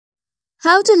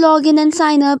How to log in and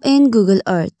sign up in Google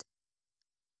Earth.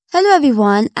 Hello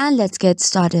everyone, and let's get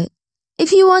started.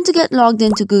 If you want to get logged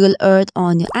into Google Earth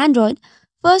on your Android,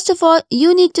 first of all,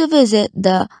 you need to visit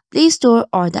the Play Store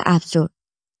or the App Store.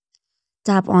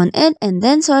 Tap on it and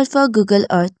then search for Google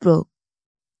Earth Pro.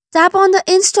 Tap on the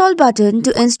Install button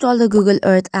to install the Google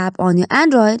Earth app on your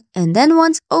Android, and then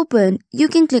once open, you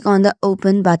can click on the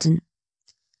Open button.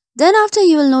 Then after,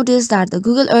 you will notice that the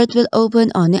Google Earth will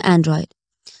open on your Android.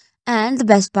 And the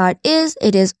best part is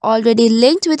it is already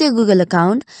linked with your Google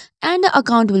account, and the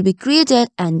account will be created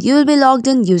and you will be logged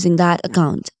in using that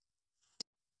account.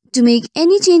 To make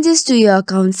any changes to your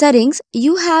account settings,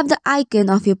 you have the icon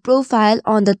of your profile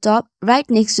on the top right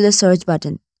next to the search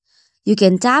button. You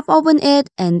can tap open it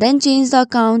and then change the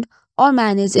account or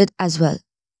manage it as well.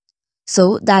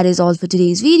 So that is all for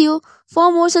today's video.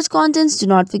 For more such contents, do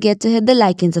not forget to hit the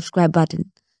like and subscribe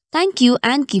button. Thank you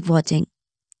and keep watching.